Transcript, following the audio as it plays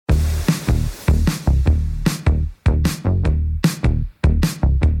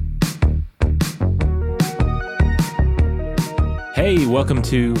Hey, welcome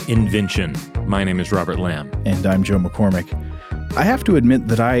to Invention. My name is Robert Lamb. And I'm Joe McCormick. I have to admit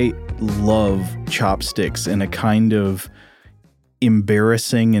that I love chopsticks in a kind of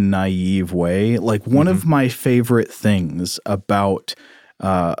embarrassing and naive way. Like one of my favorite things about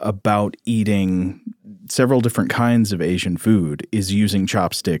eating several different kinds of Asian food is using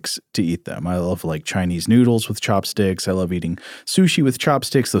chopsticks to eat them. I love like Chinese noodles with chopsticks. I love eating sushi with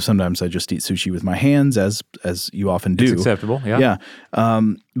chopsticks, though sometimes I just eat sushi with my hands, as you often do. It's acceptable, yeah. Yeah.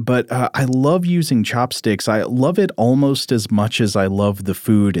 But I love using chopsticks. I love it almost as much as I love the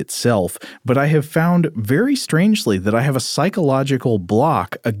food itself. But I have found very strangely that I have a psychological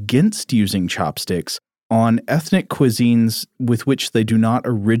block against using chopsticks on ethnic cuisines with which they do not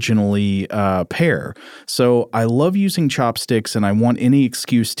originally pair. So I love using chopsticks and I want any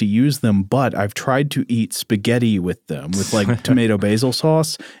excuse to use them, but I've tried to eat spaghetti with them, with like tomato basil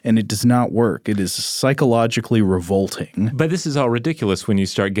sauce, and it does not work. It is psychologically revolting. But this is all ridiculous when you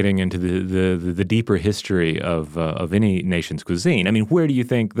start getting into the deeper history of any nation's cuisine. I mean, where do you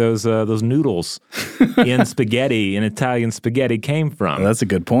think those noodles in spaghetti, in Italian spaghetti, came from? Well, that's a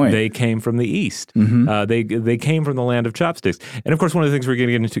good point. They came from the East. Mm-hmm. They came from the land of chopsticks. And of course, one of the things we're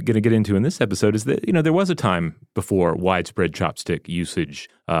going to get into in this episode is that, there was a time before widespread chopstick usage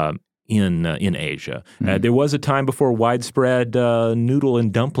in Asia. There was a time before widespread noodle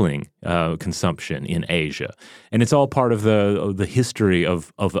and dumpling consumption in Asia. And it's all part of the history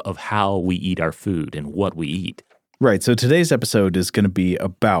of how we eat our food and what we eat. Right. So today's episode is going to be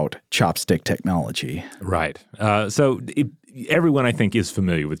about chopstick technology. Right. Everyone, I think, is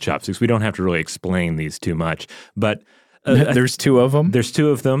familiar with chopsticks. We don't have to really explain these too much, but there's two of them. There's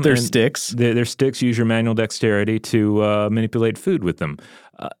two of them. They're sticks. They're sticks. Use your manual dexterity to manipulate food with them.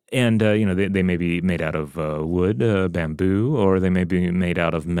 They may be made out of wood, bamboo, or they may be made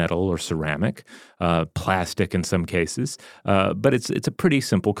out of metal or ceramic, plastic in some cases. But it's a pretty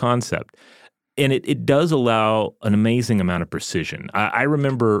simple concept. And it does allow an amazing amount of precision. I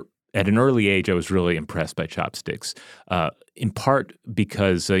remember at an early age, I was really impressed by chopsticks, in part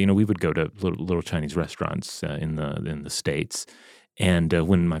because we would go to little Chinese restaurants in the States, and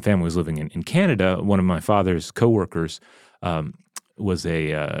when my family was living in Canada, one of my father's coworkers was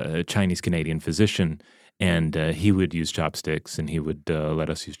a Chinese-Canadian physician, and he would use chopsticks, and he would let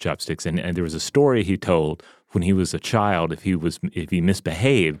us use chopsticks. And there was a story he told when he was a child. If he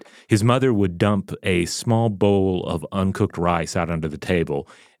misbehaved, his mother would dump a small bowl of uncooked rice out onto the table,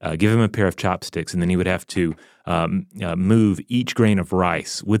 give him a pair of chopsticks, and then he would have to move each grain of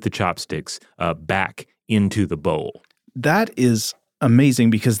rice with the chopsticks back into the bowl. That is amazing,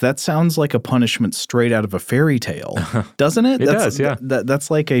 because that sounds like a punishment straight out of a fairy tale, doesn't it? It does, yeah.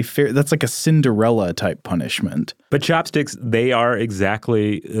 That's like a Cinderella type punishment. But chopsticks, they are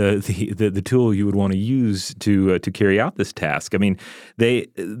exactly the tool you would want to use to carry out this task. I mean,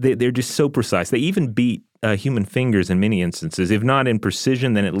 they're just so precise. They even beat human fingers in many instances, if not in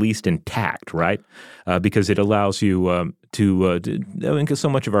precision, then at least in tact, right? Because it allows you because so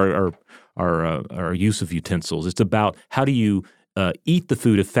much of our use of utensils, it's about how do you eat the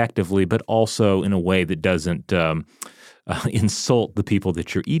food effectively, but also in a way that doesn't insult the people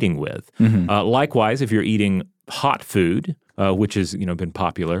that you're eating with. Mm-hmm. Likewise, if you're eating hot food, which has been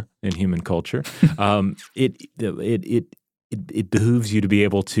popular in human culture, it behooves you to be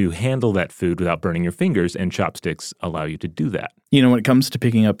able to handle that food without burning your fingers, and chopsticks allow you to do that. When it comes to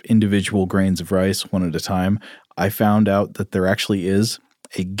picking up individual grains of rice one at a time, I found out that there actually is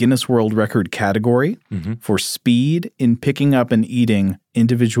a Guinness World Record category for speed in picking up and eating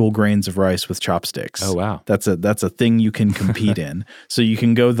individual grains of rice with chopsticks. Oh, wow. That's a thing you can compete in. So you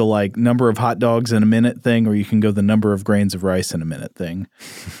can go the number of hot dogs in a minute thing, or you can go the number of grains of rice in a minute thing.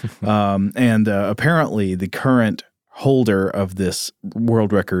 Apparently the current holder of this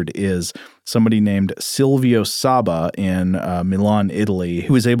world record is somebody named Silvio Saba in Milan, Italy,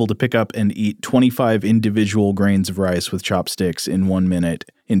 who was able to pick up and eat 25 individual grains of rice with chopsticks in 1 minute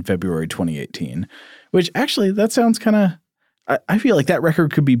in February 2018, which actually that sounds kind of I feel like that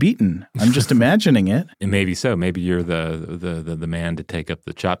record could be beaten. I'm just imagining it. And maybe so. Maybe you're the man to take up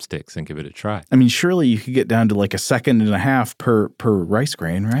the chopsticks and give it a try. I mean, surely you could get down to like a second and a half per rice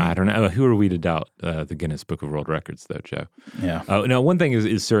grain, right? I don't know. Who are we to doubt the Guinness Book of World Records, though, Joe? Yeah. Now, one thing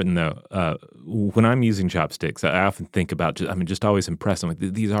is certain, though. When I'm using chopsticks, I often think about, just always impressed. I'm like,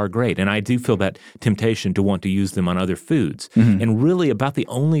 these are great. And I do feel that temptation to want to use them on other foods. Mm-hmm. And really about the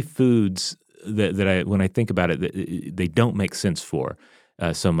only foods that I, when I think about it, they don't make sense for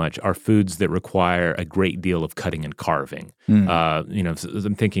so much are foods that require a great deal of cutting and carving. So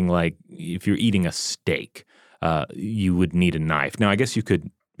I'm thinking like if you're eating a steak, you would need a knife. Now, I guess you could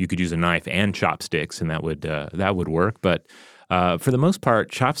use a knife and chopsticks, and that would work. But For the most part,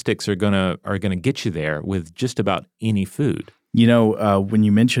 chopsticks are gonna get you there with just about any food. When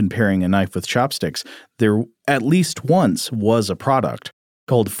you mentioned pairing a knife with chopsticks, there at least once was a product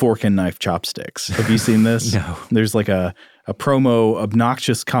called Fork and Knife Chopsticks. Have you seen this? No. There's like a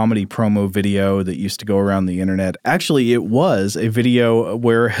obnoxious comedy promo video that used to go around the internet. Actually, it was a video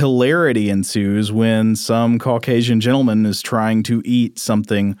where hilarity ensues when some Caucasian gentleman is trying to eat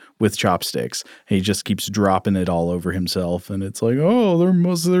something with chopsticks. He just keeps dropping it all over himself, and it's like, oh,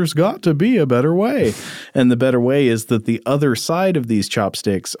 there's got to be a better way. And the better way is that the other side of these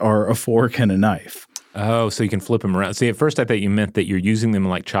chopsticks are a fork and a knife. Oh, so you can flip them around. See, at first I thought you meant that you're using them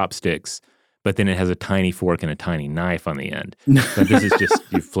like chopsticks, but then it has a tiny fork and a tiny knife on the end. But this is just,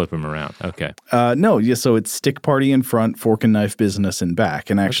 you flip them around. Okay. So it's stick party in front, fork and knife business in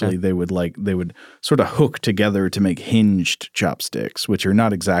back. And actually they would sort of hook together to make hinged chopsticks, which are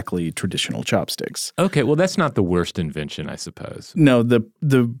not exactly traditional chopsticks. Okay, well that's not the worst invention, I suppose. No, the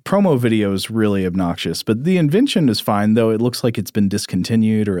promo video is really obnoxious, but the invention is fine, though it looks like it's been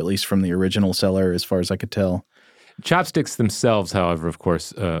discontinued, or at least from the original seller as far as I could tell. Chopsticks themselves, however, of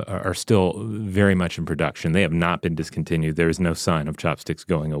course, are still very much in production. They have not been discontinued. There is no sign of chopsticks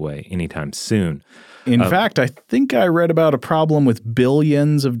going away anytime soon. In fact, I think I read about a problem with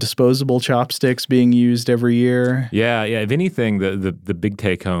billions of disposable chopsticks being used every year. Yeah. If anything, the big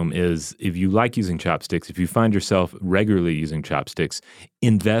take-home is if you like using chopsticks, if you find yourself regularly using chopsticks,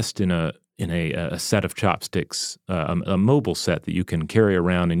 invest in a set of chopsticks, a mobile set that you can carry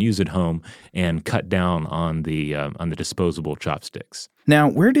around and use at home, and cut down on the disposable chopsticks. Now,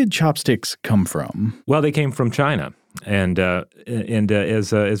 where did chopsticks come from? Well, they came from China, and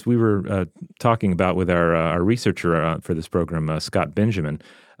as we were talking about with our researcher for this program, Scott Benjamin,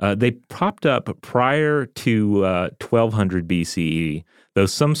 they popped up prior to 1200 BCE, though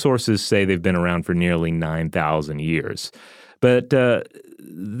some sources say they've been around for nearly 9,000 years. But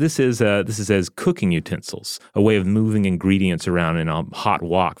this is as cooking utensils, a way of moving ingredients around in a hot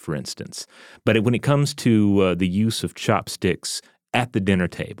wok, for instance. But when it comes to the use of chopsticks at the dinner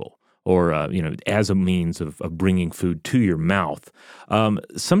table, or as a means of bringing food to your mouth,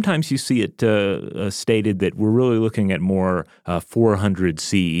 sometimes you see it stated that we're really looking at more 400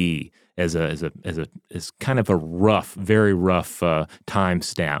 CE as kind of a rough, very rough time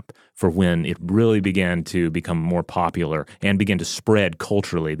stamp for when it really began to become more popular and begin to spread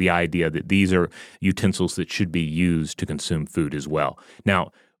culturally the idea that these are utensils that should be used to consume food as well.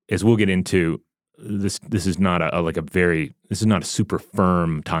 Now, as we'll get into, this is not a super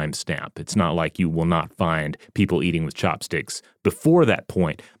firm time stamp. It's not like you will not find people eating with chopsticks before that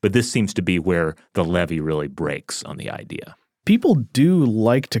point, but this seems to be where the levee really breaks on the idea. People do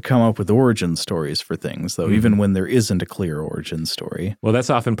like to come up with origin stories for things, though, even when there isn't a clear origin story. Well, that's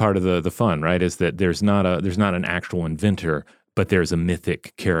often part of the fun, right? Is that there's not an actual inventor, but there's a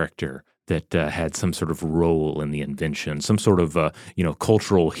mythic character that had some sort of role in the invention, some sort of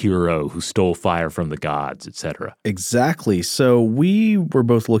cultural hero who stole fire from the gods, etc. Exactly. So we were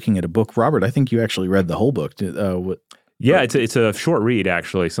both looking at a book. Robert, I think you actually read the whole book. Yeah, it's a short read,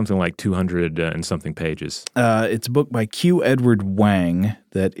 actually, something like 200 and something pages. It's a book by Q. Edward Wang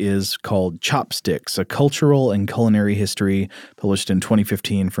that is called Chopsticks, A Cultural and Culinary History, published in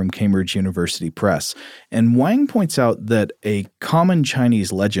 2015 from Cambridge University Press. And Wang points out that a common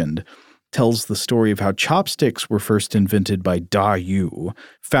Chinese legend tells the story of how chopsticks were first invented by Da Yu,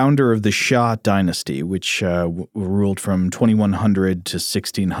 founder of the Xia dynasty, which ruled from 2100 to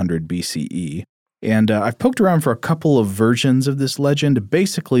 1600 BCE. And I've poked around for a couple of versions of this legend.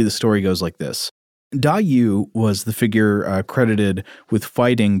 Basically, the story goes like this. Da Yu was the figure credited with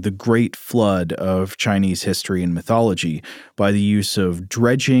fighting the Great Flood of Chinese history and mythology by the use of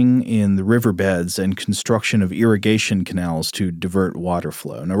dredging in the riverbeds and construction of irrigation canals to divert water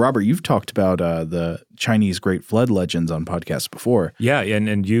flow. Now, Robert, you've talked about the Chinese Great Flood legends on podcasts before. Yeah,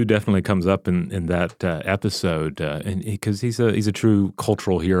 and Yu definitely comes up in that episode, because he's a true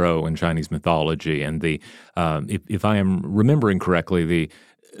cultural hero in Chinese mythology. And if I am remembering correctly,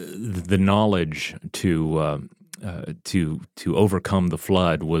 the knowledge to overcome the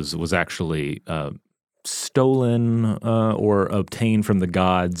flood was actually stolen or obtained from the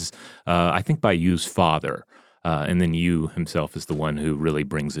gods, I think by Yu's father. And then Yu himself is the one who really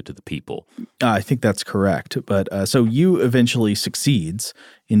brings it to the people. I think that's correct. But so Yu eventually succeeds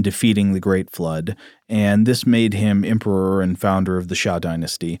in defeating the Great Flood, and this made him emperor and founder of the Xia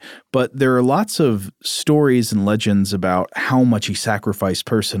dynasty. But there are lots of stories and legends about how much he sacrificed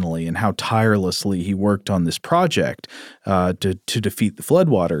personally and how tirelessly he worked on this project to defeat the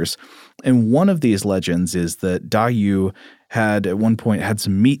floodwaters. And one of these legends is that Da Yu had at one point had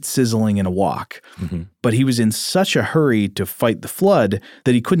some meat sizzling in a wok. But he was in such a hurry to fight the flood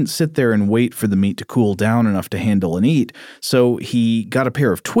that he couldn't sit there and wait for the meat to cool down enough to handle and eat. So he got a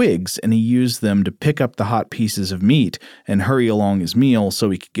pair of twigs and he used them to pick up the hot pieces of meat and hurry along his meal so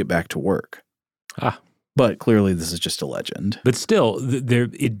he could get back to work. But clearly this is just a legend. But still,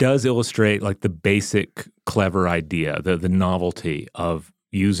 it does illustrate like the basic clever idea, the novelty of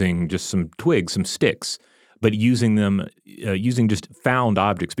using just some twigs, some sticks, but using them, using just found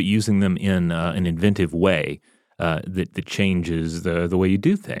objects, but using them in an inventive way that changes the way you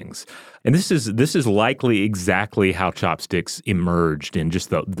do things. And this is likely exactly how chopsticks emerged in just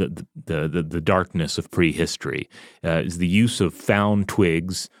the darkness of prehistory. Is the use of found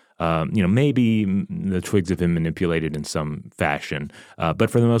twigs. Maybe the twigs have been manipulated in some fashion, but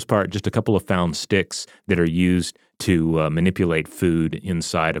for the most part, just a couple of found sticks that are used to manipulate food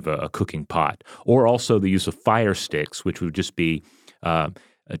inside of a cooking pot, or also the use of fire sticks, which would just be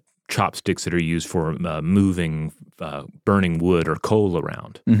chopsticks that are used for moving, burning wood or coal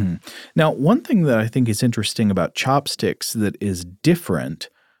around. Now, one thing that I think is interesting about chopsticks that is different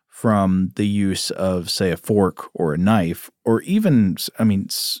from the use of, say, a fork or a knife, or even,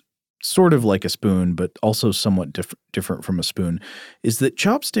 sort of like a spoon, but also somewhat different from a spoon, is that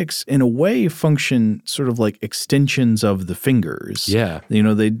chopsticks, in a way, function sort of like extensions of the fingers. Yeah.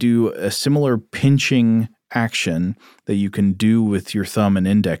 They do a similar pinching action that you can do with your thumb and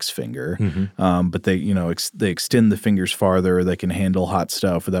index finger, but they extend the fingers farther. They can handle hot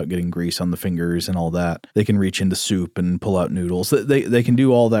stuff without getting grease on the fingers and all that. They can reach into soup and pull out noodles. They can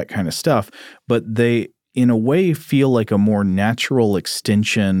do all that kind of stuff, but they, in a way, feel like a more natural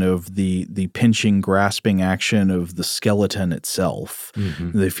extension of the pinching, grasping action of the skeleton itself.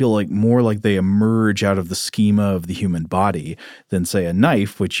 They feel like more like they emerge out of the schema of the human body than, say, a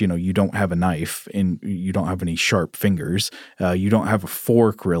knife, which, you don't have a knife and you don't have any sharp fingers. You don't have a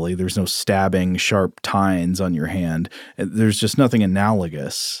fork, really. There's no stabbing, sharp tines on your hand. There's just nothing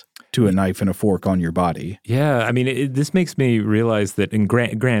analogous to a knife and a fork on your body. Yeah, this makes me realize that, and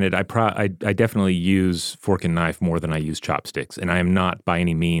granted, I definitely use fork and knife more than I use chopsticks, and I am not by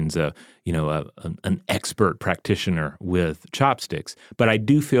any means an expert practitioner with chopsticks, but I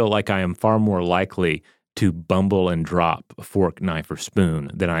do feel like I am far more likely to bumble and drop a fork, knife, or spoon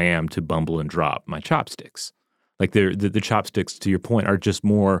than I am to bumble and drop my chopsticks. Like the chopsticks, to your point, are just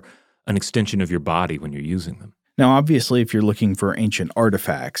more an extension of your body when you're using them. Now, obviously, if you're looking for ancient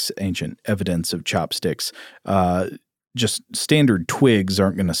artifacts, ancient evidence of chopsticks, just standard twigs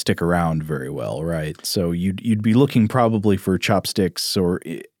aren't going to stick around very well, right? So you'd be looking probably for chopsticks or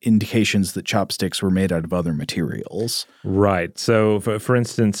indications that chopsticks were made out of other materials. Right. So, for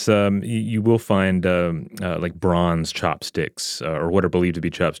instance, you will find like bronze chopsticks or what are believed to be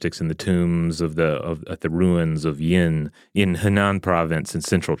chopsticks in the tombs at the ruins of Yin in Henan province in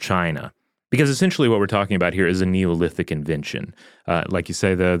central China. Because essentially what we're talking about here is a Neolithic invention. Like you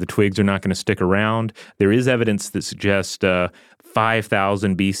say, the twigs are not going to stick around. There is evidence that suggests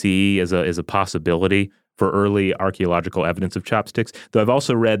 5,000 BCE as a possibility for early archaeological evidence of chopsticks. Though I've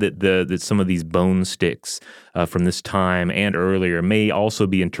also read that some of these bone sticks from this time and earlier may also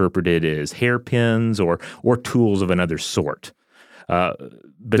be interpreted as hairpins or tools of another sort. But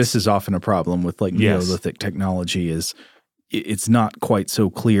this is often a problem with Neolithic technology is it's not quite so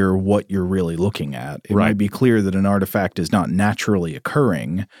clear what you're really looking at. It might be clear that an artifact is not naturally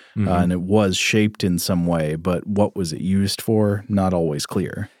occurring and it was shaped in some way, but what was it used for? Not always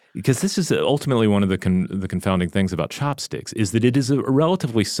clear. Because this is ultimately one of the confounding things about chopsticks is that it is a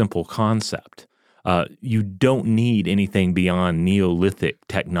relatively simple concept. You don't need anything beyond Neolithic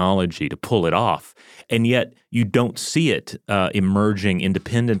technology to pull it off, and yet you don't see it emerging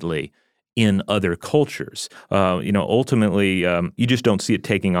independently in other cultures. Ultimately, you just don't see it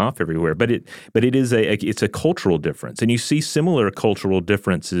taking off everywhere. But it's a cultural difference, and you see similar cultural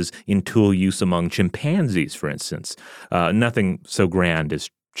differences in tool use among chimpanzees, for instance. Nothing so grand as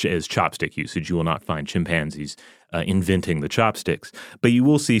chopstick usage. You will not find chimpanzees inventing the chopsticks, but you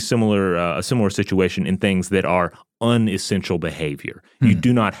will see a similar situation in things that are unessential behavior. You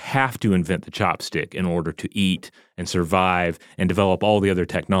do not have to invent the chopstick in order to eat and survive and develop all the other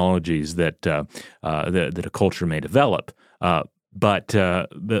technologies that a culture may develop. But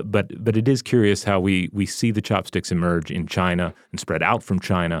it is curious how we see the chopsticks emerge in China and spread out from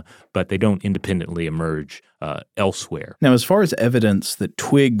China, but they don't independently emerge elsewhere. Now, as far as evidence that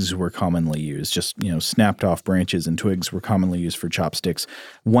twigs were commonly used, just, snapped off branches and twigs were commonly used for chopsticks,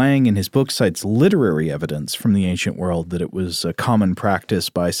 Wang in his book cites literary evidence from the ancient world that it was a common practice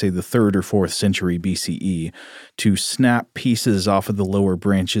by, say, the 3rd or 4th century BCE to snap pieces off of the lower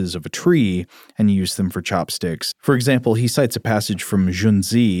branches of a tree and use them for chopsticks. For example, he cites a passage from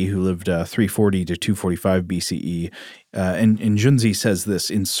Junzi, who lived 340 to 245 BCE, and Junzi says this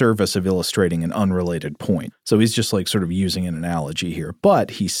in service of illustrating an unrelated point. So he's just like sort of using an analogy here.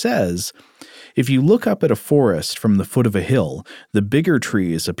 But he says, if you look up at a forest from the foot of a hill, the bigger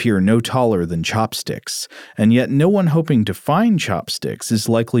trees appear no taller than chopsticks, and yet no one hoping to find chopsticks is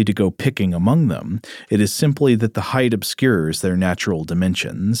likely to go picking among them. It is simply that the height obscures their natural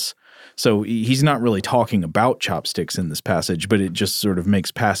dimensions. So he's not really talking about chopsticks in this passage, but it just sort of makes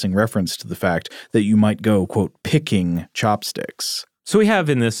passing reference to the fact that you might go, quote, picking chopsticks. So we have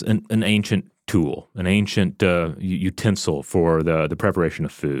in this an ancient tool, an ancient utensil for the preparation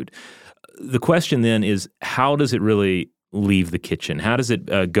of food. The question then is, how does it really leave the kitchen? How does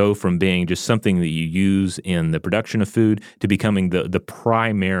it go from being just something that you use in the production of food to becoming the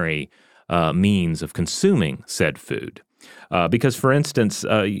primary means of consuming said food? Because, for instance,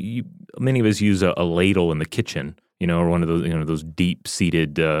 many of us use a ladle in the kitchen, or one of those, those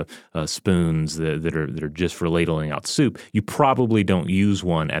deep-seated spoons that are just for ladling out soup. You probably don't use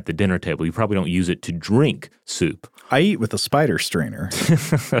one at the dinner table. You probably don't use it to drink soup. I eat with a spider strainer.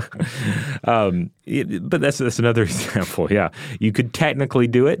 But that's another example. Yeah, you could technically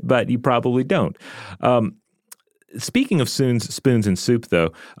do it, but you probably don't. Speaking of spoons and soup,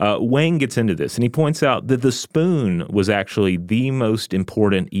 though, Wang gets into this, and he points out that the spoon was actually the most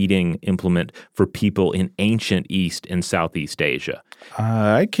important eating implement for people in ancient East and Southeast Asia.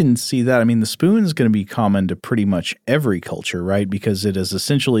 I can see that. I mean, the spoon is going to be common to pretty much every culture, right? Because it is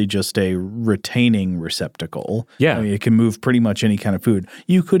essentially just a retaining receptacle. Yeah. I mean, it can move pretty much any kind of food.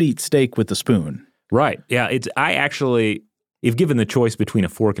 You could eat steak with a spoon. Right. Yeah. If given the choice between a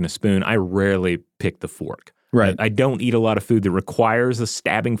fork and a spoon, I rarely pick the fork. Right. I don't eat a lot of food that requires a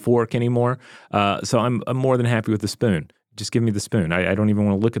stabbing fork anymore, so I'm more than happy with the spoon. Just give me the spoon. I don't even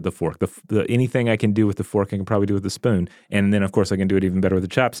want to look at the fork. Anything I can do with the fork, I can probably do with the spoon, and then of course I can do it even better with the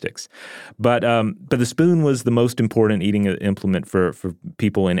chopsticks. But the spoon was the most important eating implement for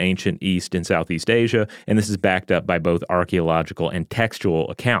people in ancient East and Southeast Asia, and this is backed up by both archaeological and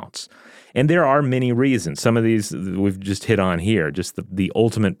textual accounts. And there are many reasons. Some of these we've just hit on here, just the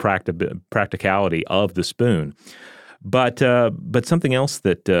ultimate practicality of the spoon. But something else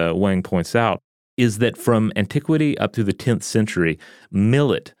that Wang points out is that from antiquity up to the 10th century,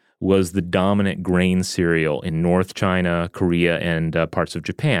 millet was the dominant grain cereal in North China, Korea, and parts of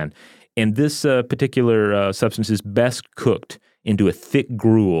Japan. And this particular substance is best cooked into a thick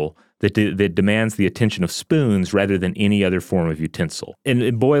gruel that demands the attention of spoons rather than any other form of utensil.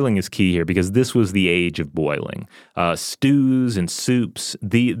 And boiling is key here because this was the age of boiling. Stews and soups,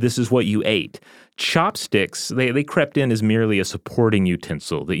 this is what you ate. Chopsticks, they crept in as merely a supporting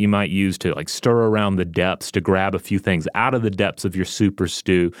utensil that you might use to stir around the depths to grab a few things out of the depths of your soup or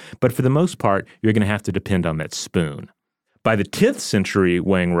stew. But for the most part, you're going to have to depend on that spoon. By the 10th century,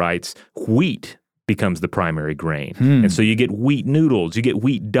 Wang writes, wheat becomes the primary grain. And so you get wheat noodles, you get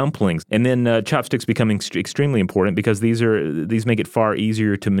wheat dumplings, and then chopsticks become extremely important because these make it far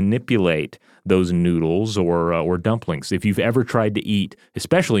easier to manipulate those noodles or dumplings. If you've ever tried to eat,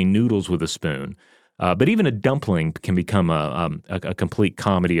 especially noodles with a spoon, but even a dumpling can become a complete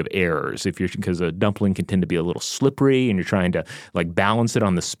comedy of errors because a dumpling can tend to be a little slippery and you're trying to balance it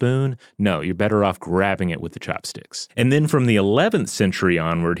on the spoon. No, you're better off grabbing it with the chopsticks. And then from the 11th century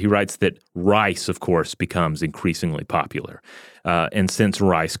onward, he writes that rice, of course, becomes increasingly popular. And since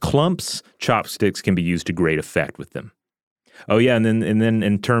rice clumps, chopsticks can be used to great effect with them. Oh yeah, and then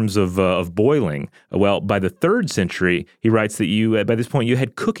in terms of boiling, well, by the 3rd century, he writes that by this point you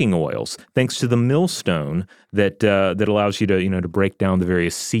had cooking oils, thanks to the millstone that allows you to break down the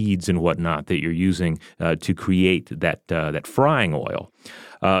various seeds and whatnot that you're using to create that frying oil.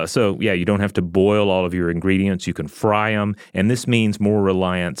 So yeah, you don't have to boil all of your ingredients. You can fry them, and this means more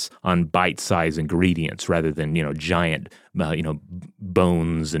reliance on bite-sized ingredients rather than giant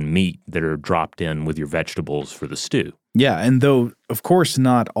bones and meat that are dropped in with your vegetables for the stew. Yeah, and though, of course,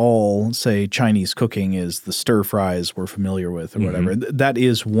 not all, say, Chinese cooking is the stir fries we're familiar with or whatever. That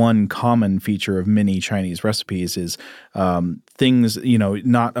is one common feature of many Chinese recipes is things,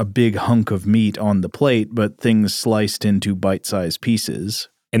 not a big hunk of meat on the plate, but things sliced into bite-sized pieces.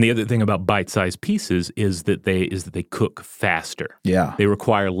 And the other thing about bite-sized pieces is that they cook faster. Yeah. They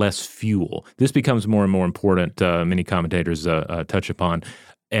require less fuel. This becomes more and more important, many commentators touch upon.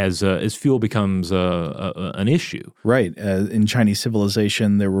 as fuel becomes an issue. Right. In Chinese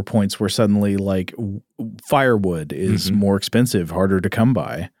civilization, there were points where suddenly like firewood is more expensive, harder to come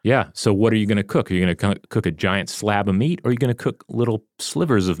by. Yeah. So what are you going to cook? Are you going to cook a giant slab of meat, or are you going to cook little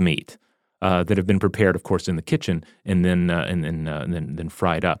slivers of meat that have been prepared, of course, in the kitchen and then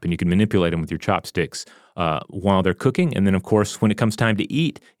fried up? And you can manipulate them with your chopsticks while they're cooking. And then, of course, when it comes time to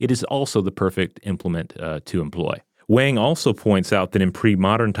eat, it is also the perfect implement to employ. Wang also points out that in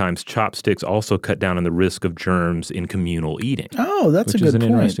pre-modern times, chopsticks also cut down on the risk of germs in communal eating. Oh, that's a good point. Which is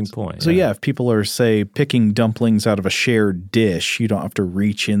an interesting point. So yeah, if people are, say, picking dumplings out of a shared dish, you don't have to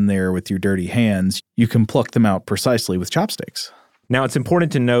reach in there with your dirty hands. You can pluck them out precisely with chopsticks. Now, it's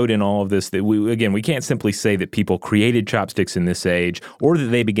important to note in all of this that, we can't simply say that people created chopsticks in this age or that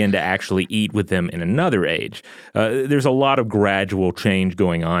they began to actually eat with them in another age. There's a lot of gradual change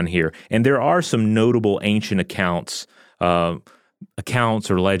going on here, and there are some notable ancient accounts or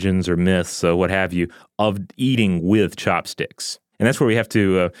legends or myths, what have you, of eating with chopsticks. And that's where we have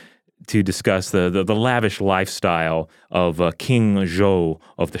to discuss the lavish lifestyle of King Zhou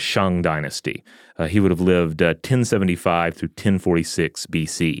of the Shang dynasty. He would have lived 1075 through 1046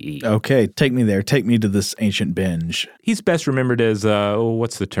 BCE. Okay, take me there. Take me to this ancient binge. He's best remembered as,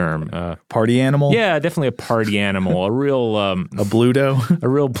 what's the term? Party animal? Yeah, definitely a party animal. A real... a Bluto? A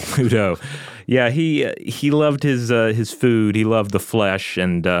real Bluto. Yeah, he loved his food. He loved the flesh.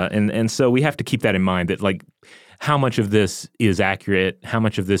 And so we have to keep that in mind that, like, how much of this is accurate, how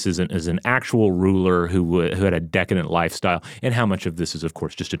much of this is an actual ruler who had a decadent lifestyle, and how much of this is, of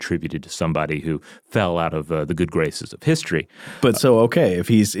course, just attributed to somebody who fell out of the good graces of history. But if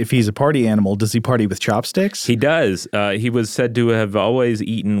he's a party animal, does he party with chopsticks? He does. He was said to have always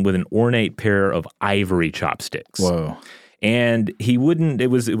eaten with an ornate pair of ivory chopsticks. Whoa. And he wouldn't. It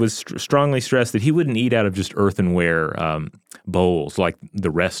was strongly stressed that he wouldn't eat out of just earthenware bowls like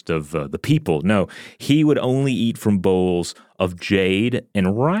the rest of the people. No, he would only eat from bowls of jade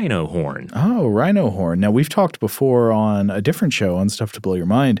and rhino horn. Oh, rhino horn. Now, we've talked before on a different show on Stuff to Blow Your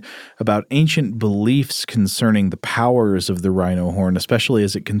Mind about ancient beliefs concerning the powers of the rhino horn, especially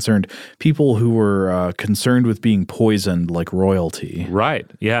as it concerned people who were concerned with being poisoned like royalty. Right.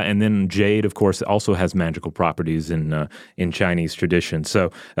 Yeah. And then jade, of course, also has magical properties in Chinese tradition.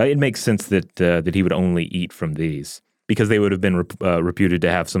 So it makes sense that he would only eat from these, because they would have been reputed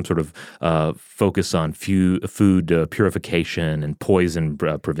to have some sort of focus on food purification and poison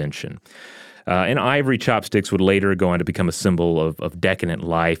prevention. And ivory chopsticks would later go on to become a symbol of decadent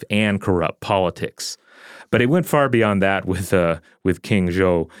life and corrupt politics. But it went far beyond that with King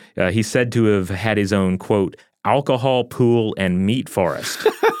Zhou. He's said to have had his own, quote, alcohol pool and meat forest.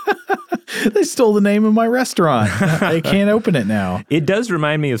 They stole the name of my restaurant. I can't open it now. It does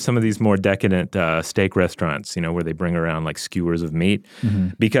remind me of some of these more decadent steak restaurants, where they bring around like skewers of meat,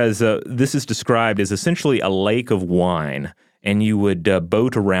 because this is described as essentially a lake of wine. And you would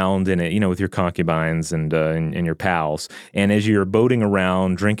boat around in it, with your concubines and your pals. And as you're boating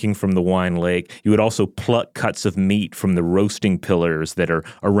around, drinking from the wine lake, you would also pluck cuts of meat from the roasting pillars that are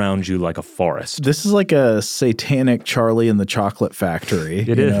around you like a forest. This is like a satanic Charlie and the Chocolate Factory.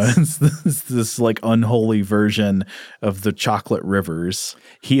 It is. It's this like unholy version of the chocolate rivers.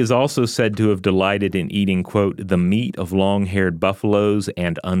 He is also said to have delighted in eating, quote, the meat of long-haired buffaloes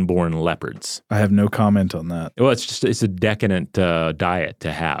and unborn leopards. I have no comment on that. Well, it's a decadent diet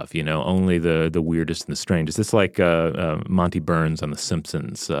to have, only the weirdest and the strangest. It's like Monty Burns on The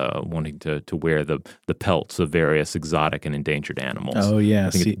Simpsons wanting to wear the pelts of various exotic and endangered animals. Oh, yeah.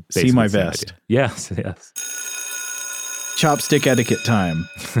 See my vest. Yes. Chopstick etiquette time.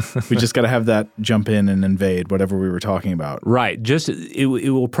 We just got to have that jump in and invade whatever we were talking about. Right. Just it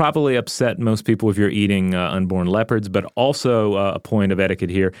will probably upset most people if you're eating unborn leopards, but also a point of etiquette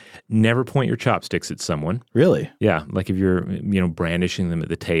here: never point your chopsticks at someone. Really? Yeah. Like if you're brandishing them at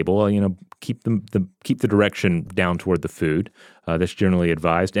the table, keep the direction down toward the food. That's generally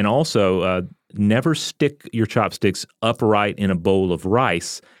advised, and also never stick your chopsticks upright in a bowl of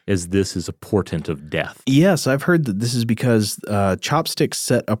rice, as this is a portent of death. Yes, I've heard that this is because chopsticks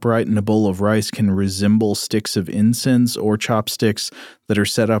set upright in a bowl of rice can resemble sticks of incense, or chopsticks that are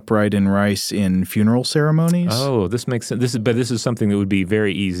set upright in rice in funeral ceremonies. Oh, this makes sense. This is something that would be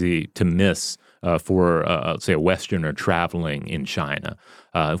very easy to miss for, say, a Westerner traveling in China,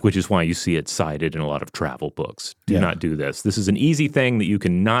 which is why you see it cited in a lot of travel books. Do not do this. This is an easy thing that you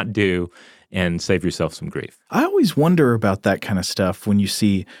can not do and save yourself some grief. I always wonder about that kind of stuff when you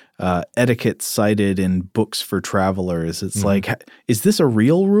see etiquette cited in books for travelers. It's like, is this a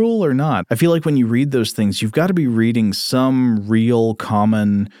real rule or not? I feel like when you read those things, you've got to be reading some real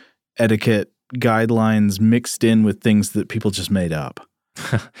common etiquette guidelines mixed in with things that people just made up.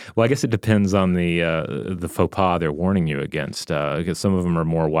 Well, I guess it depends on the faux pas they're warning you against, because some of them are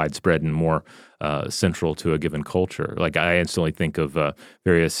more widespread and more central to a given culture. Like I instantly think of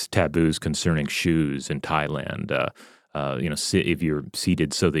various taboos concerning shoes in Thailand. If you're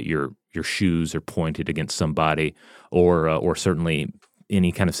seated so that your shoes are pointed against somebody, or certainly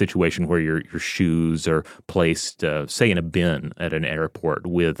any kind of situation where your shoes are placed, say, in a bin at an airport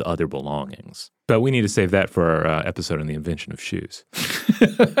with other belongings. But we need to save that for our episode on the invention of shoes.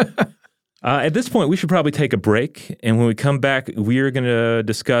 At this point, we should probably take a break. And when we come back, we're going to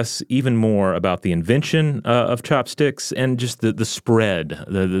discuss even more about the invention of chopsticks and just the spread,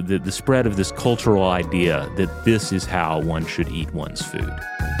 the spread of this cultural idea that this is how one should eat one's food.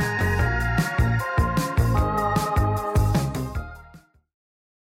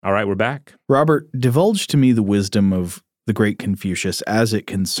 All right, we're back. Robert, divulge to me the wisdom of the great Confucius as it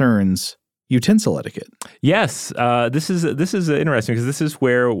concerns utensil etiquette. Yes, this is interesting because this is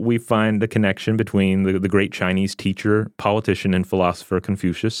where we find the connection between the great Chinese teacher, politician, and philosopher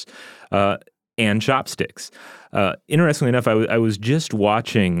Confucius and chopsticks. Interestingly enough, I was just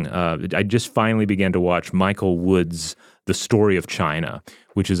watching, I just finally began to watch Michael Wood's The Story of China,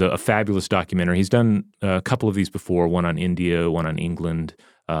 which is a fabulous documentary. He's done a couple of these before, one on India, one on England,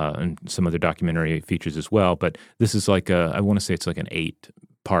 and some other documentary features as well. But this is like I want to say it's like an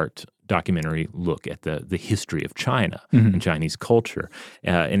 8-part documentary look at the history of China and Chinese culture,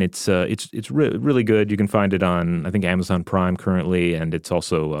 and it's really good. You can find it on, I think, Amazon Prime currently, and it's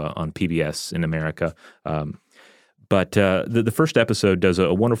also on PBS in America. But the first episode does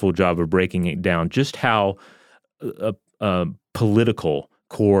a wonderful job of breaking it down, just how political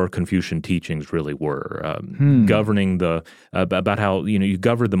core Confucian teachings really were, governing about how you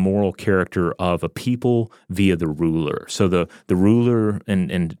govern the moral character of a people via the ruler. So the ruler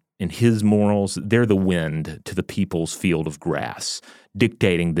and his morals, they're the wind to the people's field of grass,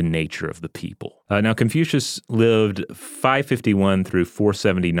 dictating the nature of the people. Now, Confucius lived 551 through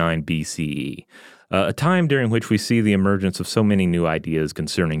 479 BCE, a time during which we see the emergence of so many new ideas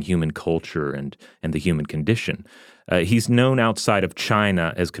concerning human culture and the human condition. He's known outside of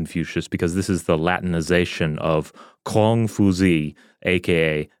China as Confucius because this is the Latinization of Kong Fuzi,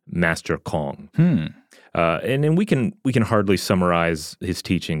 a.k.a. Master Kong. And we can hardly summarize his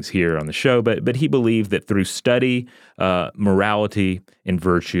teachings here on the show, but he believed that through study, morality and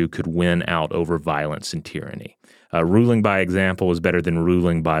virtue could win out over violence and tyranny. Ruling by example was better than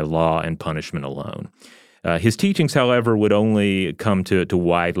ruling by law and punishment alone. His teachings, however, would only come to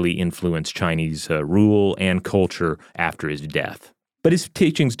widely influence Chinese rule and culture after his death. But his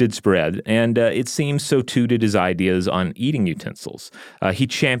teachings did spread, and it seems so too did his ideas on eating utensils. He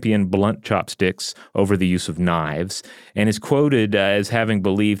championed blunt chopsticks over the use of knives, and is quoted as having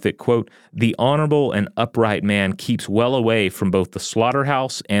believed that, quote, "the honorable and upright man keeps well away from both the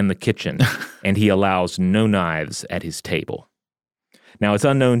slaughterhouse and the kitchen, and he allows no knives at his table." Now, it's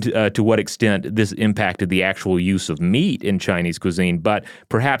unknown to what extent this impacted the actual use of meat in Chinese cuisine, but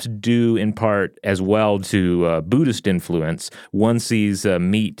perhaps due in part as well to Buddhist influence. One sees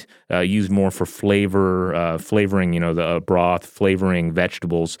meat used more for flavoring, the broth, flavoring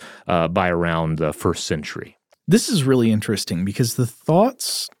vegetables by around the 1st century. This is really interesting because the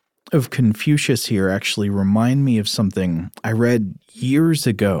thoughts of Confucius here actually remind me of something I read years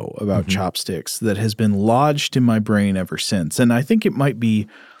ago about chopsticks that has been lodged in my brain ever since. And I think it might be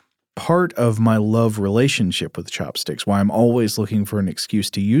part of my love relationship with chopsticks, why I'm always looking for an excuse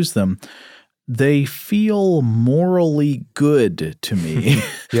to use them. They feel morally good to me.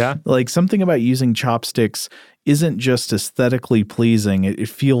 Yeah. Like something about using chopsticks isn't just aesthetically pleasing. It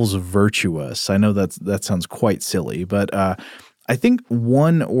feels virtuous. I know that sounds quite silly, but I think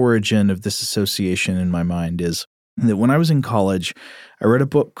one origin of this association in my mind is that when I was in college, I read a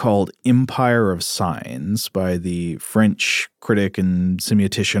book called Empire of Signs by the French critic and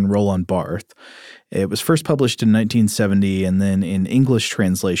semiotician Roland Barthes. It was first published in 1970 and then in English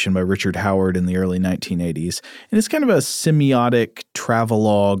translation by Richard Howard in the early 1980s. And it's kind of a semiotic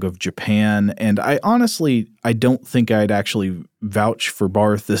travelogue of Japan. And I don't think I'd actually vouch for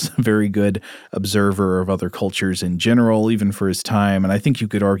Barthes as a very good observer of other cultures in general, even for his time. And I think you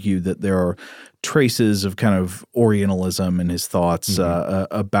could argue that there are traces of kind of Orientalism in his thoughts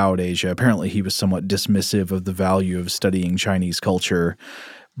about Asia. Apparently, he was somewhat dismissive of the value of studying Chinese culture.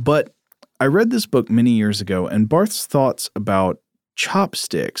 But I read this book many years ago, and Barthes' thoughts about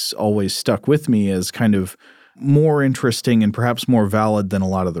chopsticks always stuck with me as kind of more interesting and perhaps more valid than a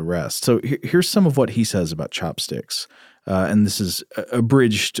lot of the rest. So here's some of what he says about chopsticks. And this is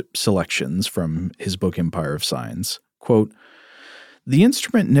abridged selections from his book Empire of Signs. Quote, The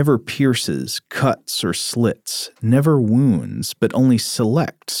instrument never pierces, cuts, or slits, never wounds, but only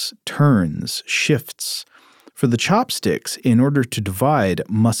selects, turns, shifts. For the chopsticks, in order to divide,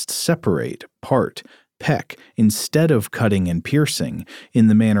 must separate, part, peck, instead of cutting and piercing, in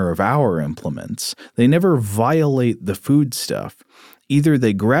the manner of our implements. They never violate the foodstuff. Either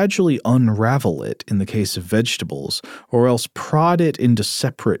they gradually unravel it in the case of vegetables, or else prod it into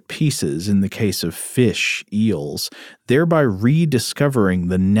separate pieces in the case of fish, eels, thereby rediscovering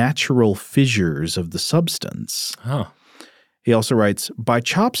the natural fissures of the substance. Huh. He also writes, by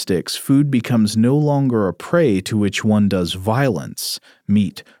chopsticks, food becomes no longer a prey to which one does violence,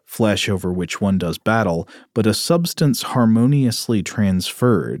 meat, flesh over which one does battle, but a substance harmoniously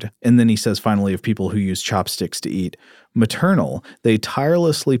transferred. And then he says finally of people who use chopsticks to eat, maternal, they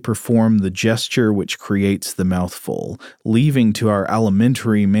tirelessly perform the gesture which creates the mouthful, leaving to our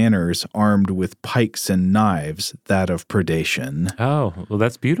alimentary manners armed with pikes and knives that of predation. Oh, well,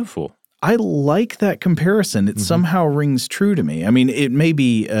 that's beautiful. I like that comparison. It somehow rings true to me. I mean, it may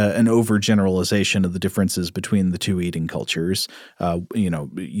be an overgeneralization of the differences between the two eating cultures.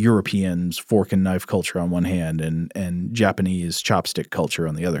 Europeans fork and knife culture on one hand and Japanese chopstick culture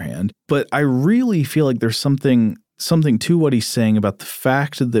on the other hand. But I really feel like there's something to what he's saying about the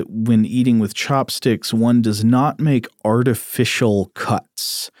fact that when eating with chopsticks, one does not make artificial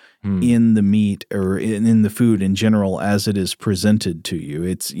cuts in the meat or in the food in general as it is presented to you.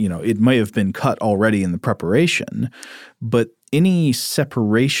 It's, it may have been cut already in the preparation, but any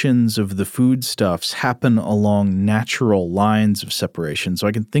separations of the foodstuffs happen along natural lines of separation. So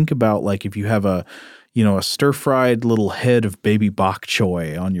I can think about like if you have a stir-fried little head of baby bok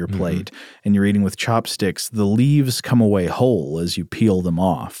choy on your plate and you're eating with chopsticks, the leaves come away whole as you peel them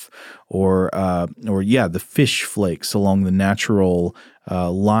off. Or the fish flakes along the natural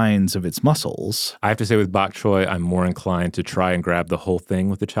lines of its muscles. I have to say with bok choy, I'm more inclined to try and grab the whole thing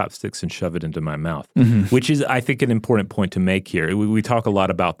with the chopsticks and shove it into my mouth, which is, I think, an important point to make here. We talk a lot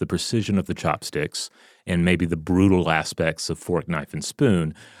about the precision of the chopsticks and maybe the brutal aspects of fork, knife, and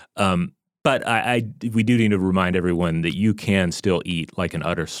spoon. But we do need to remind everyone that you can still eat like an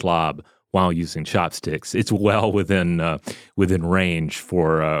utter slob while using chopsticks. It's well within range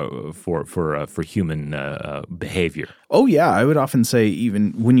for human behavior. Oh yeah, I would often say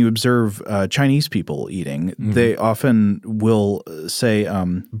even when you observe Chinese people eating, they often will say,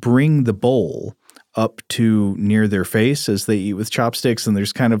 "Bring the bowl up to near their face as they eat with chopsticks," and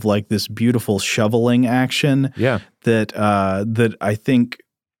there's kind of like this beautiful shoveling action. Yeah. That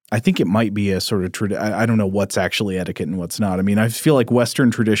I think it might be a sort of I don't know what's actually etiquette and what's not. I mean, I feel like Western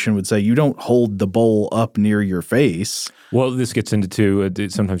tradition would say you don't hold the bowl up near your face. Well, this gets into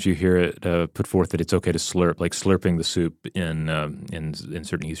sometimes you hear it put forth that it's okay to slurp, like slurping the soup in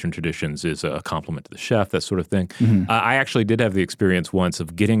certain Eastern traditions is a compliment to the chef, that sort of thing. I actually did have the experience once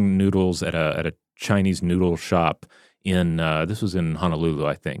of getting noodles at a Chinese noodle shop this was in Honolulu,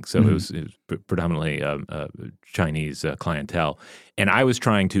 I think. So it was predominantly Chinese clientele. And I was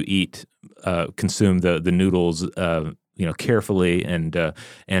trying to consume the noodles, carefully. And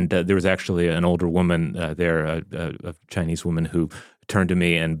there was actually an older woman there, a Chinese woman who turned to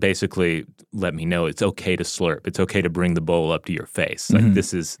me and basically let me know it's okay to slurp. It's okay to bring the bowl up to your face. Like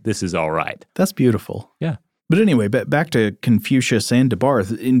this is all right. That's beautiful. Yeah. But anyway, back to Confucius and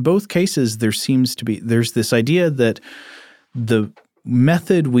DeBarth. In both cases, there's this idea that the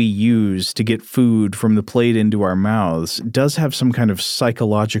method we use to get food from the plate into our mouths does have some kind of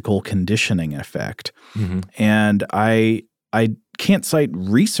psychological conditioning effect. And I can't cite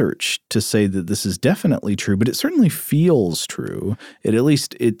research to say that this is definitely true, but it certainly feels true.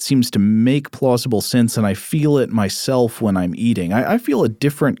 It seems to make plausible sense, and I feel it myself when I'm eating. I feel a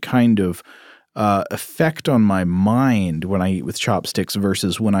different kind of effect on my mind when I eat with chopsticks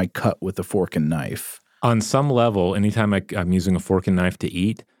versus when I cut with a fork and knife. On some level, anytime I'm using a fork and knife to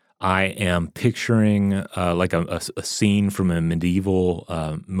eat, I am picturing like a scene from a medieval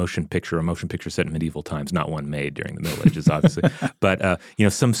motion picture set in medieval times, not one made during the Middle Ages, obviously, but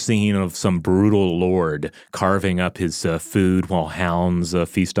some scene of some brutal lord carving up his food while hounds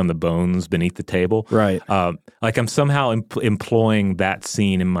feast on the bones beneath the table. Right. Like I'm somehow employing that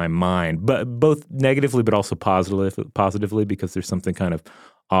scene in my mind, but both negatively but also positively, because there's something kind of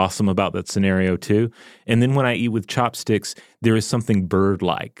awesome about that scenario too. And then when I eat with chopsticks, there is something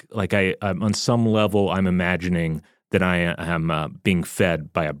bird-like. Like on some level, I'm imagining that I am being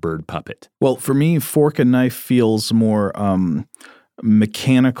fed by a bird puppet. Well, for me, fork and knife feels more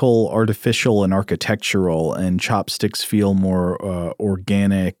mechanical, artificial, and architectural, and chopsticks feel more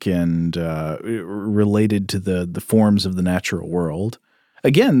organic and related to the forms of the natural world.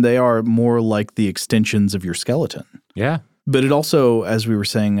 Again, they are more like the extensions of your skeleton. Yeah. But it also, as we were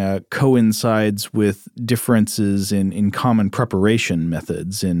saying, coincides with differences in common preparation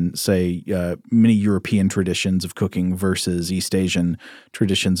methods in, say, many European traditions of cooking versus East Asian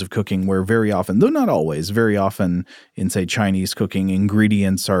traditions of cooking, where very often, though not always, very often in, say, Chinese cooking,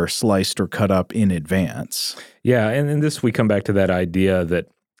 ingredients are sliced or cut up in advance. Yeah, and in this we come back to that idea that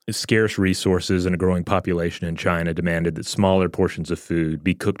scarce resources and a growing population in China demanded that smaller portions of food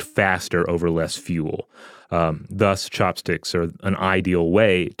be cooked faster over less fuel. Thus, chopsticks are an ideal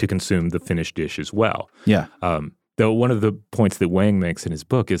way to consume the finished dish as well. Yeah. Though one of the points that Wang makes in his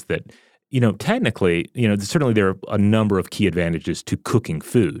book is that, technically, certainly there are a number of key advantages to cooking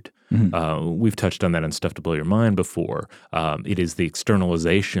food. Mm-hmm. We've touched on that on Stuff to Blow Your Mind before. It is the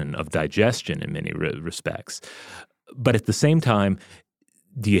externalization of digestion in many respects. But at the same time,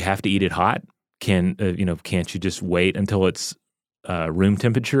 do you have to eat it hot? Can't you just wait until it's room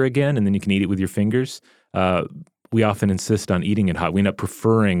temperature again and then you can eat it with your fingers? We often insist on eating it hot. We end up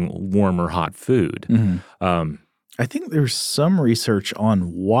preferring warm or hot food. Mm-hmm. I think there's some research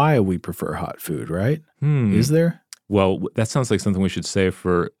on why we prefer hot food, right? Is there? Well, that sounds like something we should save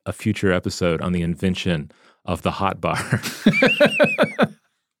for a future episode on the invention of the hot bar.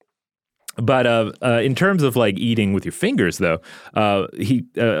 But in terms of like eating with your fingers, though,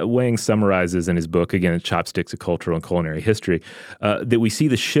 Wang summarizes in his book, again, Chopsticks, A Cultural and Culinary History, that we see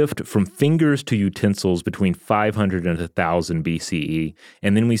the shift from fingers to utensils between 500 and 1000 BCE,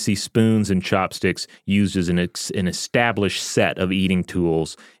 and then we see spoons and chopsticks used as an established set of eating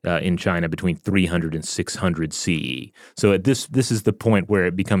tools in China between 300 and 600 CE. So this is the point where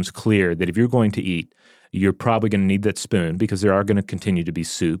it becomes clear that if you're going to eat, you're probably going to need that spoon because there are going to continue to be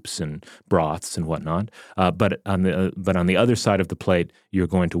soups and broths and whatnot. But on the other side of the plate, you're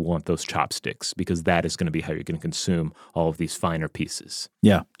going to want those chopsticks because that is going to be how you're going to consume all of these finer pieces.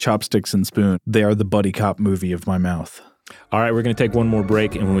 Yeah, chopsticks and spoon. They are the buddy cop movie of my mouth. All right, we're going to take one more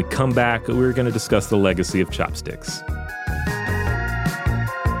break, and when we come back, we're going to discuss the legacy of chopsticks.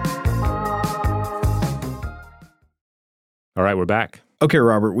 All right, we're back. Okay,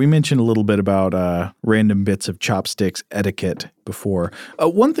 Robert, we mentioned a little bit about random bits of chopsticks etiquette before.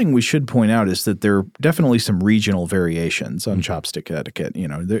 One thing we should point out is that there are definitely some regional variations on chopstick etiquette.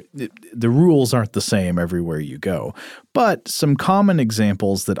 The rules aren't the same everywhere you go. But some common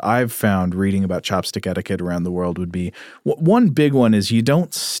examples that I've found reading about chopstick etiquette around the world would be, one big one is you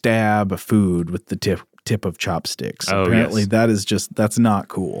don't stab food with the tip of chopsticks. Oh, apparently yes. That's not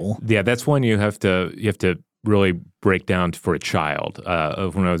cool. Yeah, that's one you have to really break down for a child.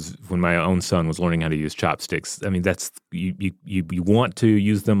 When my own son was learning how to use chopsticks, I mean, that's you want to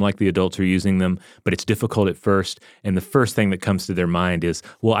use them like the adults are using them, but it's difficult at first. And the first thing that comes to their mind is,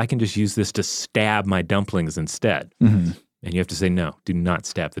 well, I can just use this to stab my dumplings instead. Mm-hmm. And you have to say, no, do not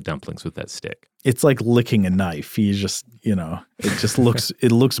stab the dumplings with that stick. It's like licking a knife. You just, it just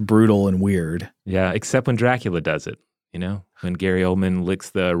looks brutal and weird. Yeah, except when Dracula does it. When Gary Oldman licks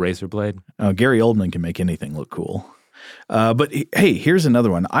the razor blade. Gary Oldman can make anything look cool. But hey, here's another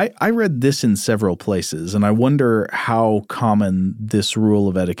one. I read this in several places, and I wonder how common this rule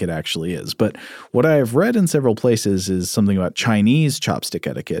of etiquette actually is. But what I have read in several places is something about Chinese chopstick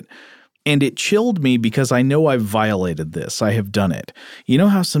etiquette. And it chilled me because I know I've violated this. I have done it. You know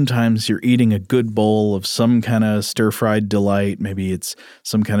how sometimes you're eating a good bowl of some kind of stir-fried delight, maybe it's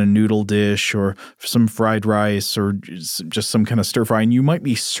some kind of noodle dish or some fried rice or just some kind of stir-fry, and you might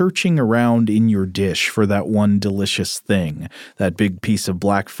be searching around in your dish for that one delicious thing, that big piece of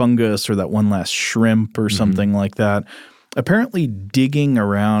black fungus or that one last shrimp or something like that. Apparently, digging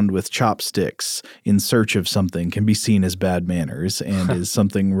around with chopsticks in search of something can be seen as bad manners and is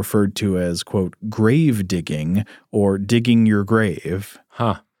something referred to as, quote, grave digging or digging your grave.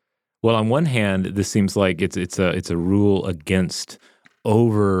 Huh. Well, on one hand, this seems like it's a rule against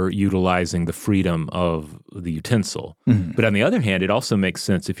overutilizing the freedom of the utensil. Mm-hmm. But on the other hand, it also makes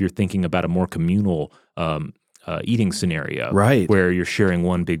sense if you're thinking about a more communal eating scenario, right, where you're sharing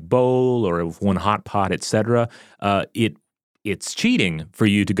one big bowl or one hot pot, etc. It's cheating for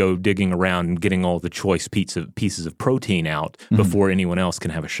you to go digging around and getting all the choice pieces of protein out before anyone else can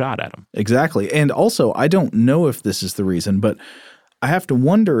have a shot at them. Exactly. And also, I don't know if this is the reason, but I have to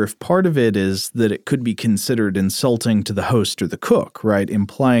wonder if part of it is that it could be considered insulting to the host or the cook, right?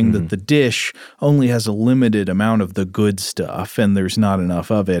 Implying that the dish only has a limited amount of the good stuff and there's not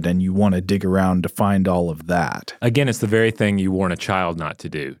enough of it and you want to dig around to find all of that. Again, it's the very thing you warn a child not to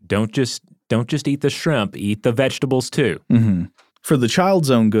do. Don't just eat the shrimp, eat the vegetables too. Mm-hmm. For the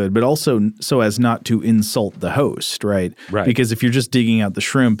child's own good, but also so as not to insult the host, right? Right. Because if you're just digging out the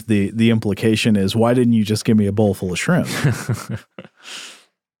shrimp, the implication is, why didn't you just give me a bowl full of shrimp?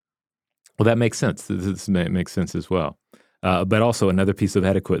 Well, that makes sense. This makes sense as well. but also another piece of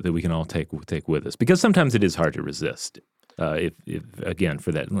etiquette that we can all take with us, because sometimes it is hard to resist. If again,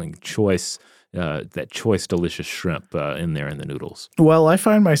 for that choice delicious shrimp in there in the noodles. Well, I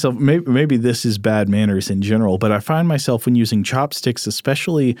find myself, maybe this is bad manners in general, but I find myself when using chopsticks,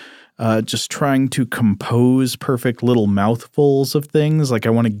 especially just trying to compose perfect little mouthfuls of things. Like I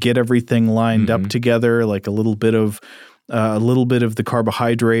want to get everything lined up together, like a little bit of the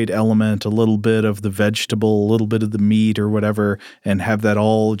carbohydrate element, a little bit of the vegetable, a little bit of the meat or whatever, and have that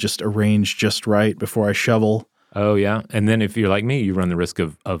all just arranged just right before I shovel. Oh, yeah. And then if you're like me, you run the risk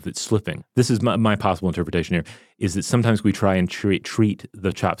of it slipping. This is my possible interpretation here, is that sometimes we try and treat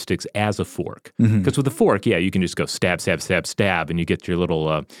the chopsticks as a fork. Because with a fork, yeah, you can just go stab, stab, stab, stab, and you get your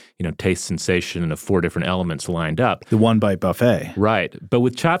little taste sensation of 4 different elements lined up. The one-bite buffet. Right. But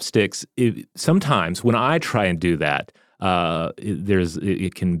with chopsticks, sometimes when I try and do that,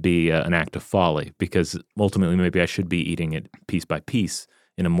 it can be an act of folly, because ultimately maybe I should be eating it piece by piece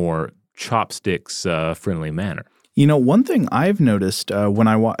in a more chopsticks friendly manner. You know, one thing I've noticed when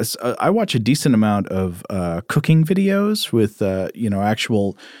I watch a decent amount of cooking videos with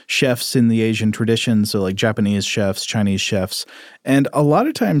actual chefs in the Asian tradition, so like Japanese chefs, Chinese chefs, and a lot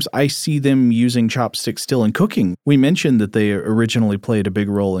of times I see them using chopsticks still in cooking. We mentioned that they originally played a big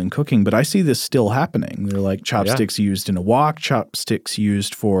role in cooking, but I see this still happening. They're like chopsticks used in a wok, chopsticks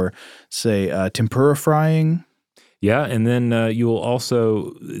used for, say, tempura frying. Yeah, and then you'll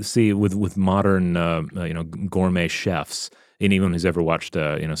also see with modern gourmet chefs, anyone who's ever watched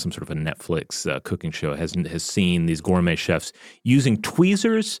some sort of a Netflix cooking show has seen these gourmet chefs using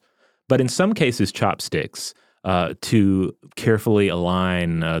tweezers, but in some cases chopsticks, to carefully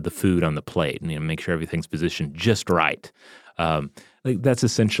align the food on the plate and make sure everything's positioned just right. That's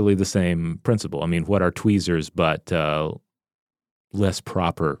essentially the same principle. I mean, what are tweezers but less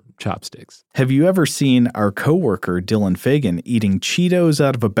proper chopsticks? Have you ever seen our coworker, Dylan Fagan, eating Cheetos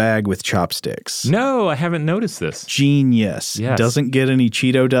out of a bag with chopsticks? No, I haven't noticed this. Genius. Yes. Doesn't get any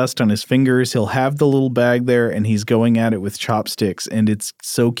Cheeto dust on his fingers. He'll have the little bag there, and he's going at it with chopsticks, and it's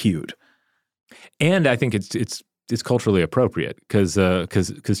so cute. And I think it's culturally appropriate because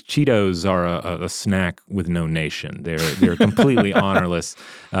Cheetos are a snack with no nation. They're completely honorless,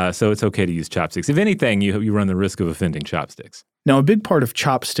 so it's okay to use chopsticks. If anything, you run the risk of offending chopsticks. Now, a big part of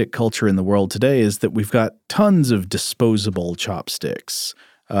chopstick culture in the world today is that we've got tons of disposable chopsticks.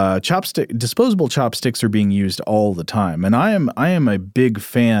 Disposable chopsticks are being used all the time, and I am a big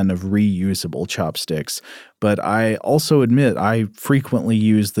fan of reusable chopsticks, but I also admit I frequently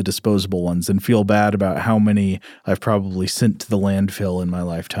use the disposable ones and feel bad about how many I've probably sent to the landfill in my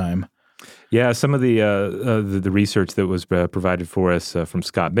lifetime. Yeah, some of the research that was provided for us from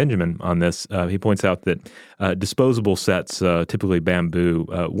Scott Benjamin on this, he points out that disposable sets, typically bamboo,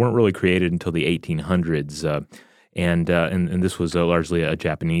 weren't really created until the 1800s. And this was largely a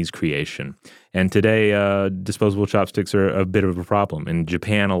Japanese creation. And today, disposable chopsticks are a bit of a problem. In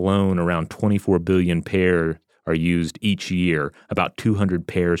Japan alone, around 24 billion pairs are used each year, about 200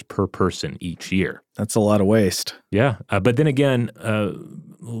 pairs per person each year. That's a lot of waste. Yeah. But then again,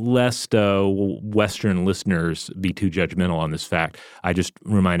 lest Western listeners be too judgmental on this fact, I just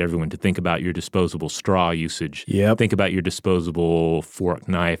remind everyone to think about your disposable straw usage. Yep. Think about your disposable fork,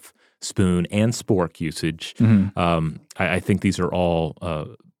 knife, spoon, and spork usage. I think these are all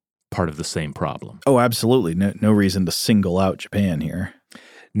part of the same problem. Oh, absolutely. No reason to single out Japan here.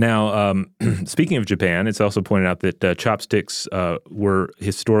 Now, speaking of Japan, it's also pointed out that chopsticks were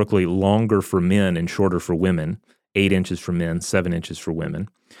historically longer for men and shorter for women, 8 inches for men, 7 inches for women.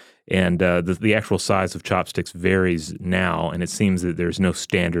 And the actual size of chopsticks varies now, and it seems that there's no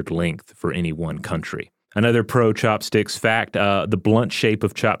standard length for any one country. Another pro-chopsticks fact, the blunt shape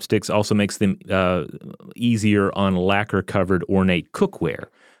of chopsticks also makes them easier on lacquer-covered ornate cookware.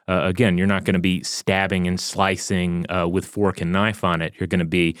 Again, you're not going to be stabbing and slicing with fork and knife on it. You're going to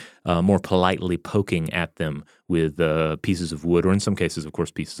be more politely poking at them with pieces of wood or in some cases, of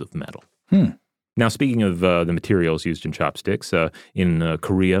course, pieces of metal. Now, speaking of the materials used in chopsticks, in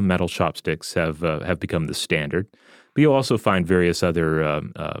Korea, metal chopsticks have become the standard. But you'll also find various other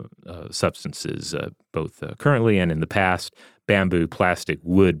substances, both currently and in the past: bamboo, plastic,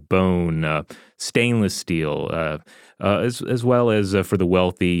 wood, bone, stainless steel, as well as for the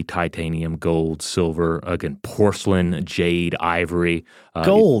wealthy, titanium, gold, silver, again, porcelain, jade, ivory.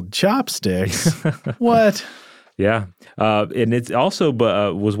 Gold chopsticks? What? Yeah. And it also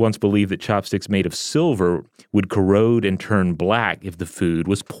was once believed that chopsticks made of silver would corrode and turn black if the food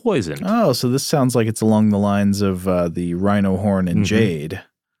was poisoned. Oh, so this sounds like it's along the lines of the rhino horn and jade.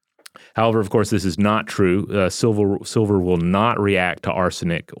 However, of course, this is not true. Silver will not react to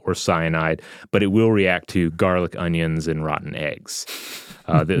arsenic or cyanide, but it will react to garlic, onions, and rotten eggs.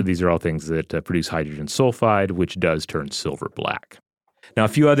 These are all things that produce hydrogen sulfide, which does turn silver black. Now, a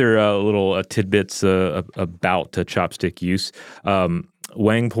few other little tidbits about chopstick use.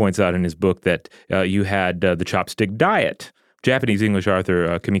 Wang points out in his book that you had the chopstick diet. Japanese English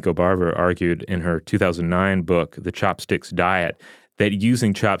author Kimiko Barber argued in her 2009 book, The Chopsticks Diet, that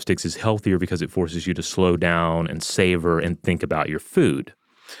using chopsticks is healthier because it forces you to slow down and savor and think about your food.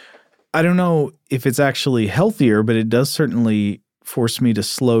 I don't know if it's actually healthier, but it does certainly force me to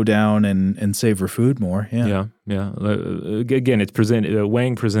slow down and savor food more. Yeah. Again, it's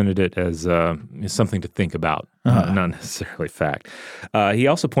Wang presented it as something to think about, not necessarily fact. He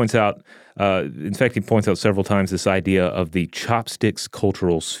also points out, in fact, he points out several times this idea of the chopsticks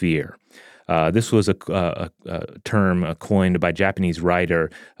cultural sphere. This was a term coined by Japanese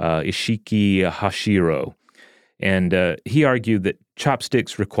writer Ishiki Hashiro. And he argued that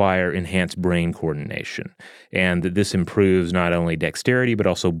chopsticks require enhanced brain coordination, and that this improves not only dexterity, but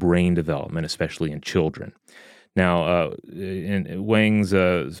also brain development, especially in children. Now, Wang's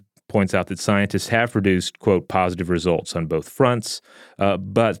points out that scientists have produced, quote, positive results on both fronts,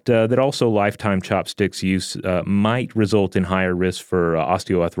 but that also lifetime chopsticks use might result in higher risk for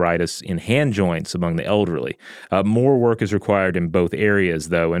osteoarthritis in hand joints among the elderly. More work is required in both areas,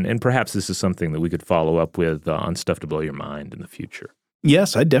 though, and perhaps this is something that we could follow up with on Stuff to Blow Your Mind in the future.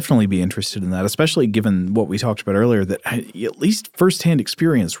 Yes, I'd definitely be interested in that, especially given what we talked about earlier, that at least firsthand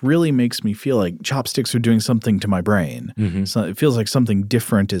experience really makes me feel like chopsticks are doing something to my brain. Mm-hmm. So it feels like something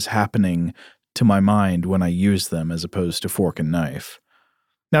different is happening to my mind when I use them as opposed to fork and knife.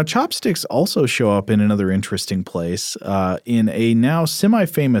 Now, chopsticks also show up in another interesting place in a now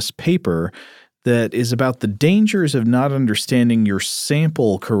semi-famous paper that is about the dangers of not understanding your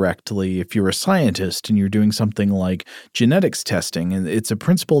sample correctly if you're a scientist and you're doing something like genetics testing. And it's a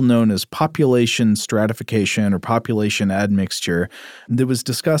principle known as population stratification or population admixture that was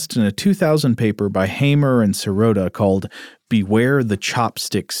discussed in a 2000 paper by Hamer and Sirota called Beware the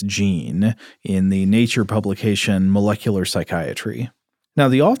Chopsticks Gene in the Nature publication Molecular Psychiatry. Now,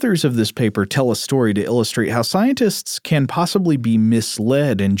 the authors of this paper tell a story to illustrate how scientists can possibly be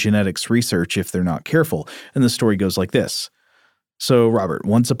misled in genetics research if they're not careful, and the story goes like this. So, Robert,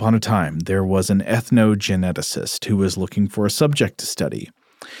 once upon a time, there was an ethnogeneticist who was looking for a subject to study,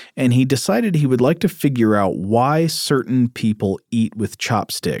 and he decided he would like to figure out why certain people eat with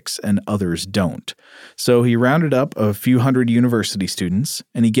chopsticks and others don't. So he rounded up a few hundred university students,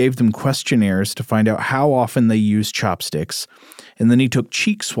 and he gave them questionnaires to find out how often they use chopsticks, and then he took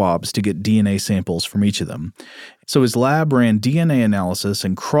cheek swabs to get DNA samples from each of them. So his lab ran DNA analysis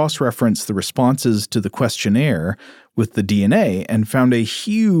and cross-referenced the responses to the questionnaire with the DNA and found a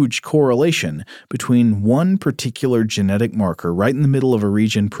huge correlation between one particular genetic marker right in the middle of a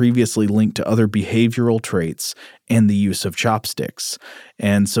region previously linked to other behavioral traits and the use of chopsticks.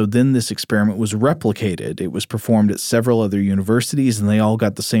 And so then this experiment was replicated. It was performed at several other universities, and they all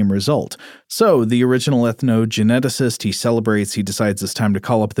got the same result. So the original ethnogeneticist, he celebrates, he decides it's time to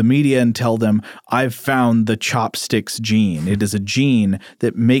call up the media and tell them, I've found the chopsticks gene. It is a gene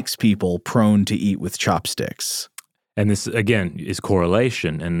that makes people prone to eat with chopsticks. And this, again, is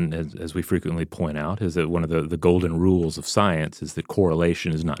correlation. And as we frequently point out, is that one of the golden rules of science is that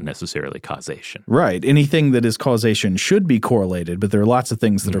correlation is not necessarily causation. Right. Anything that is causation should be correlated, but there are lots of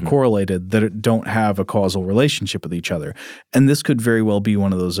things that are correlated that don't have a causal relationship with each other. And this could very well be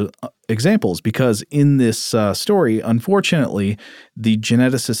one of those examples, because in this story, unfortunately, the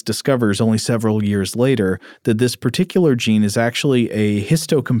geneticist discovers only several years later that this particular gene is actually a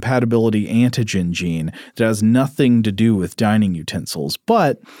histocompatibility antigen gene that has nothing to do with dining utensils,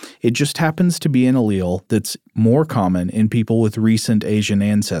 but it just happens to be an allele that's more common in people with recent Asian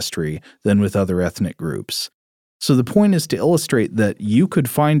ancestry than with other ethnic groups. So the point is to illustrate that you could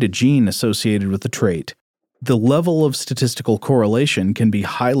find a gene associated with a trait. The level of statistical correlation can be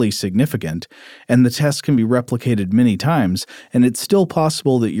highly significant, and the test can be replicated many times, and it's still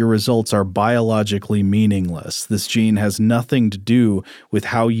possible that your results are biologically meaningless. This gene has nothing to do with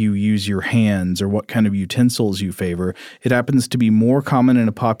how you use your hands or what kind of utensils you favor. It happens to be more common in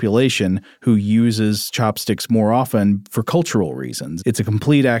a population who uses chopsticks more often for cultural reasons. It's a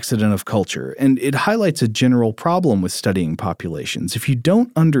complete accident of culture, and it highlights a general problem with studying populations. If you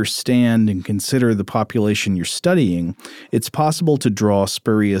don't understand and consider the population you're studying, it's possible to draw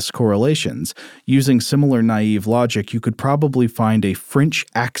spurious correlations. Using similar naive logic, you could probably find a French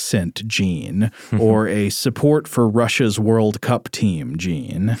accent gene or a support for Russia's World Cup team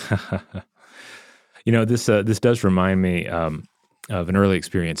gene. This does remind me of an early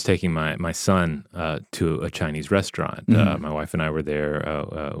experience taking my son to a Chinese restaurant. My wife and I were there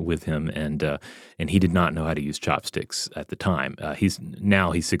with him, and he did not know how to use chopsticks at the time. He's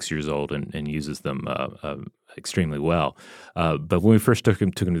 6 years old and uses them extremely well. But when we first took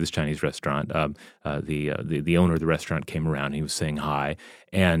him to this Chinese restaurant, the owner of the restaurant came around. He was saying hi,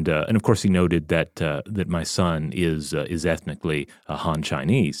 and of course he noted that my son is ethnically Han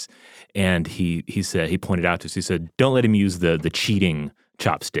Chinese, and he pointed out to us. He said, "Don't let him use the cheating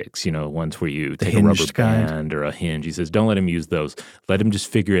chopsticks, ones where you take a rubber band or a hinge." He says, "Don't let him use those. Let him just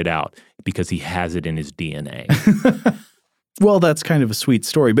figure it out because he has it in his DNA." Well, that's kind of a sweet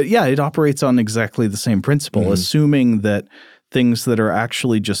story. But yeah, it operates on exactly the same principle, assuming that things that are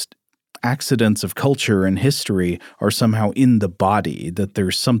actually just accidents of culture and history are somehow in the body, that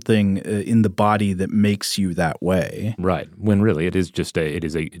there's something in the body that makes you that way. Right. When really it is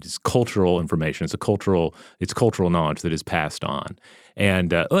cultural information. It's cultural knowledge that is passed on.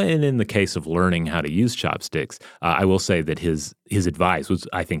 And in the case of learning how to use chopsticks, I will say that his advice was,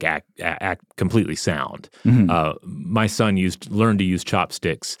 I think, completely sound. My son learned to use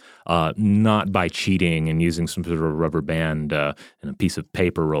chopsticks not by cheating and using some sort of rubber band and a piece of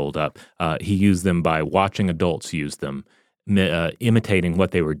paper rolled up. He used them by watching adults use them, imitating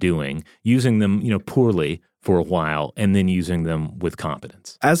what they were doing, using them poorly for a while, and then using them with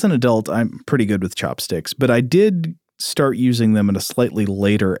competence. As an adult, I'm pretty good with chopsticks, but I did start using them at a slightly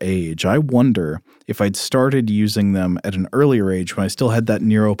later age. I wonder if I'd started using them at an earlier age when I still had that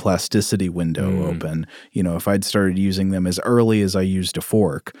neuroplasticity window open, if I'd started using them as early as I used a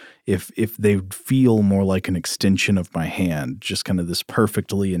fork, if they'd feel more like an extension of my hand, just kind of this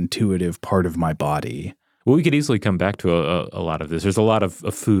perfectly intuitive part of my body. Well, we could easily come back to a lot of this. There's a lot of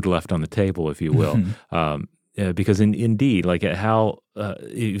food left on the table, if you will. Because indeed, like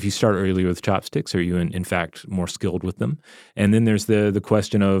if you start earlier with chopsticks, are you in fact more skilled with them? And then there's the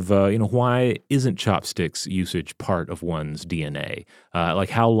question of why isn't chopsticks usage part of one's DNA? Like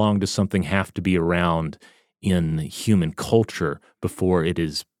how long does something have to be around in human culture before it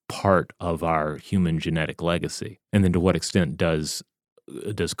is part of our human genetic legacy? And then to what extent does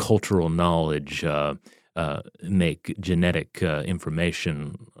cultural knowledge make genetic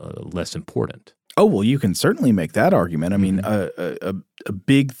information less important? Oh, well, you can certainly make that argument. I mean, a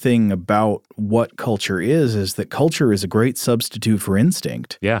big thing about what culture is that culture is a great substitute for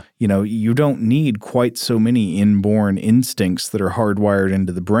instinct. Yeah. You don't need quite so many inborn instincts that are hardwired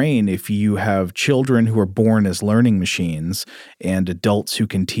into the brain if you have children who are born as learning machines and adults who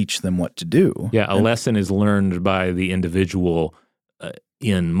can teach them what to do. Yeah, a lesson is learned by the individual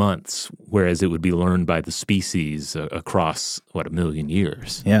in months, whereas it would be learned by the species across, 1 million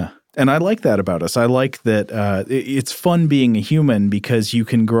years. Yeah. And I like that about us. I like that it's fun being a human because you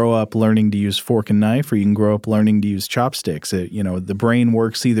can grow up learning to use fork and knife, or you can grow up learning to use chopsticks. The brain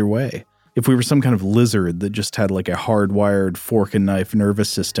works either way. If we were some kind of lizard that just had like a hardwired fork and knife nervous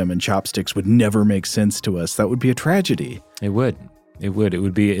system and chopsticks would never make sense to us, that would be a tragedy. It would. It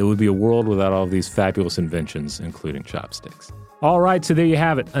would be a world without all of these fabulous inventions, including chopsticks. All right, so there you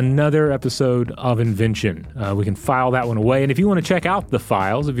have it, another episode of Invention. We can file that one away. And if you want to check out the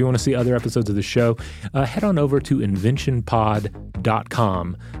files, if you want to see other episodes of the show, head on over to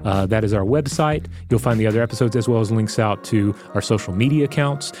inventionpod.com. That is our website. You'll find the other episodes as well as links out to our social media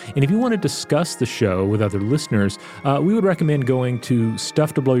accounts. And if you want to discuss the show with other listeners, we would recommend going to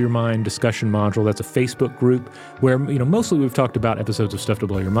Stuff to Blow Your Mind discussion module. That's a Facebook group where, mostly we've talked about episodes of Stuff to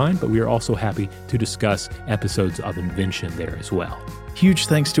Blow Your Mind, but we are also happy to discuss episodes of Invention there as well. Huge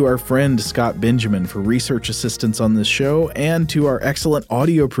thanks to our friend Scott Benjamin for research assistance on this show, and to our excellent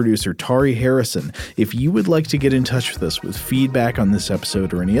audio producer Tari Harrison. If you would like to get in touch with us with feedback on this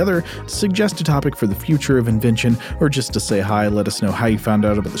episode or any other, suggest a topic for the future of Invention, or just to say hi, let us know how you found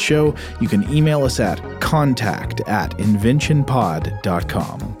out about the show, you can email us at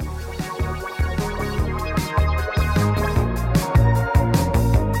contact@inventionpod.com.